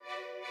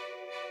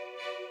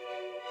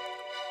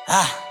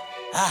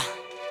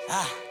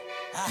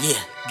Yeah,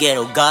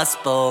 ghetto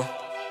gospel.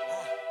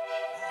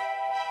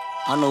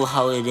 I know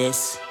how it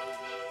is.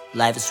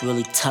 Life is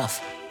really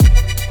tough,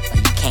 but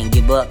you can't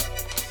give up.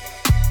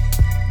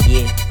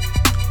 Yeah,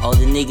 all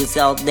the niggas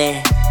out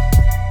there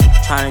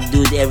trying to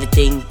do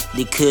everything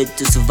they could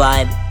to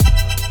survive.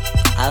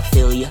 I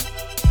feel ya.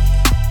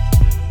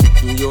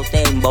 Do your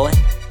thing, boy.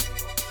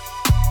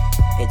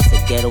 It's the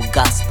ghetto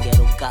gospel.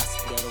 Ghetto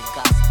gospel. Ghetto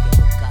gospel.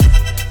 Ghetto gospel.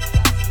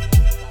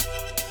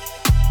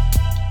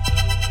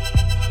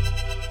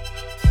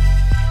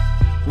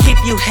 Keep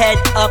your head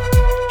up,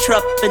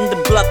 trap in the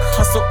block,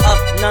 hustle up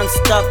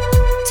non-stop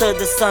till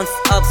the sun's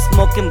up.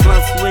 Smoking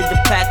blunts with the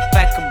pack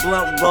a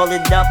blunt, roll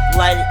it up,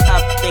 light it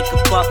up, take a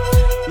puff,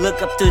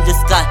 look up to the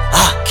sky.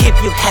 Keep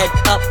your head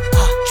up,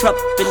 trap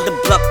in the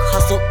block,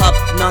 hustle up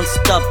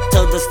non-stop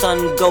till the sun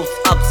goes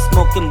up.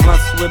 Smoking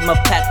blunts with my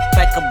pack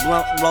a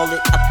blunt, roll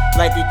it up,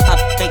 light it up,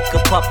 take a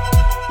puff,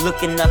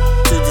 looking up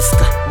to the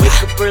sky.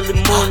 Wake up early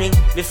morning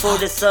before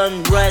the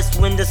sun rise.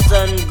 When the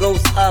sun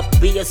goes up,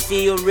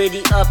 BSC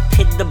already up.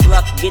 Hit the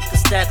block, get the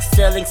stack,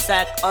 selling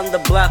sack on the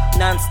block,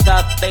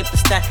 non-stop paper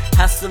stack,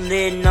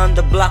 hustling on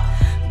the block.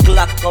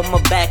 Glock on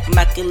my back,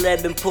 Mac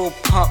 11 pull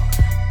punk,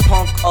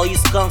 all you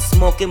skunks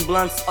smoking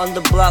blunts on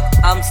the block.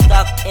 I'm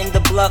stuck in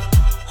the block,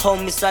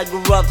 homies I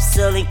grew up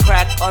selling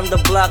crack on the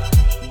block.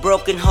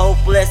 Broken,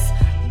 hopeless,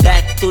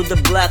 back to the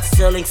block,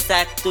 selling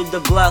sack to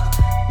the block.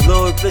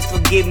 Lord, please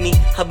forgive me,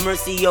 have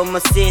mercy on my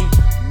sin.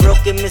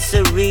 Broken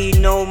misery,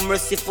 no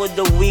mercy for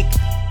the weak.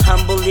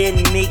 Humble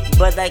and meek,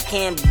 but I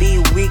can't be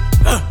weak.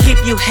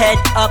 Keep your head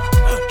up,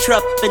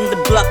 trap in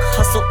the block,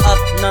 hustle up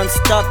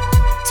non-stop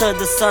till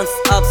the sun's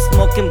up.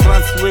 Smoking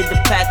blunts with the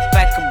pack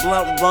a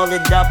blunt, roll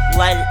it up,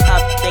 light it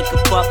up, take a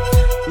puff,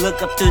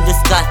 look up to the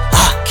sky.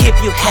 Keep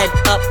your head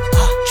up,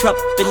 trap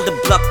in the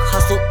block,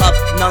 hustle up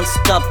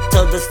non-stop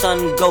till the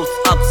sun goes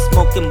up.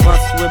 Smoking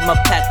blunts with my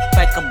pack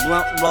a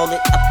blunt, roll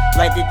it up,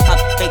 light it up,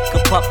 take a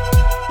puff,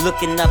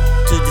 looking up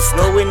to the sky.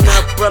 Growing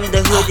up from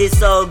the hood,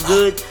 it's all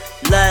good.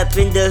 Life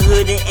in the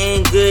hood, it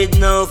ain't good,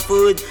 no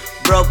food.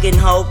 Broken,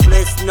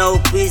 hopeless, no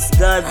peace,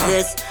 God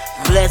bless.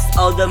 Bless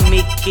all the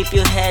meek, keep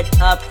your head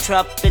up.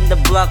 Trap in the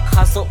block,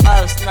 hustle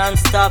up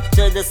non-stop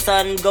till the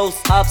sun goes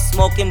up.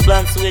 Smoking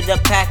blunts with a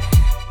pack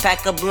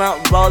a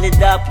blunt, roll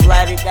it up,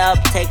 light it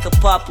up, take a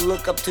pop,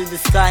 look up to the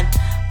sky.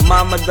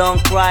 Mama,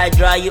 don't cry,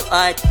 dry your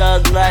eye.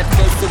 Thug life,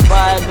 they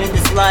survive in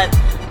this life.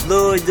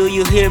 Lord, do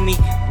you hear me?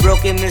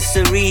 Broken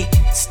misery,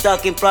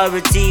 stuck in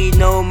poverty,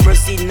 no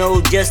mercy,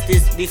 no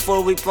justice.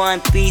 Before we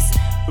find peace,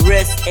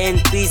 rest in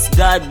peace,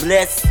 God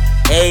bless.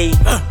 Hey,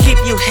 keep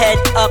your head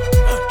up,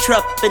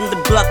 trap in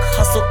the block,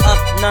 hustle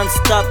up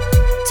non-stop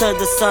till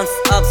the sun's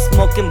up.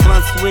 Smoking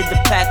blunts with the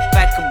pack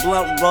a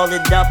blunt, roll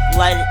it up,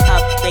 light it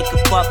up, take a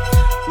puff,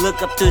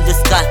 look up to the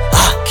sky.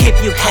 Keep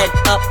your head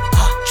up,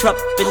 trap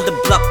in the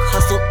block,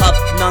 hustle up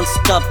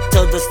non-stop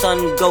till the sun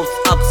goes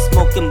up.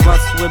 Smoking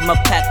blunts with my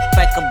pack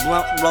a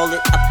blunt, roll it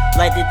up,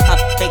 light it up,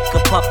 take a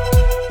puff,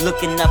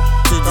 looking up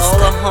to the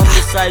sky. All the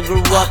homies I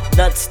grew up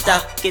that's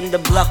stuck in the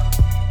block.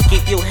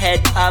 Keep your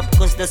head up,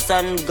 cause the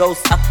sun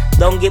goes up.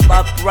 Don't give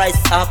up, rise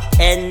up,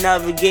 and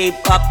never give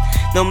up.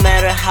 No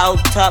matter how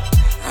tough,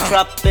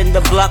 trap in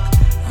the block.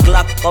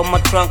 Glock on my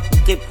trunk,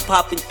 keep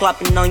popping,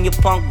 clapping on your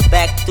punk.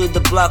 Back to the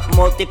block,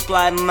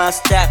 multiply my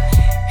stack.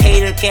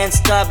 Hater can't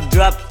stop,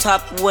 drop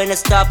top when I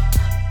stop.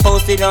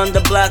 Posted on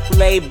the block,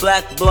 lay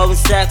black, blowing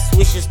sacks.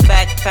 Wishes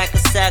back, pack a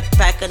sack,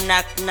 pack a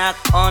knock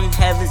on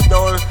heaven's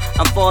door.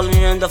 I'm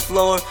falling on the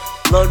floor,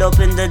 Lord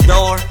open the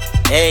door.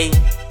 Hey,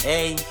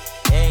 hey,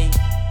 hey.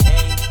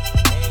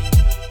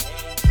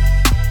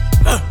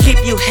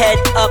 Keep your head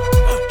up,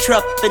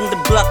 trap in the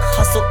block,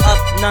 hustle up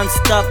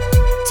non-stop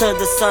till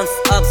the sun's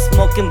up.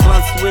 Smoking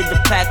blunts with the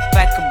pack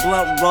a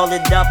blunt, roll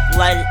it up,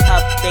 light it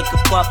up, take a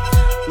puff,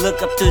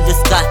 look up to the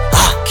sky.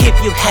 Keep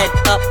your head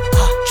up,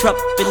 trap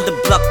in the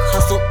block,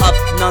 hustle up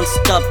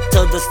non-stop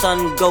till the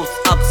sun goes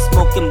up.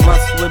 Smoking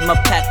blunts with my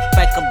pack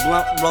a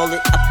blunt, roll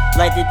it up,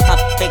 light it up,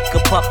 take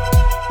a puff,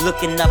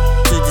 looking up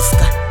to the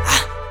sky.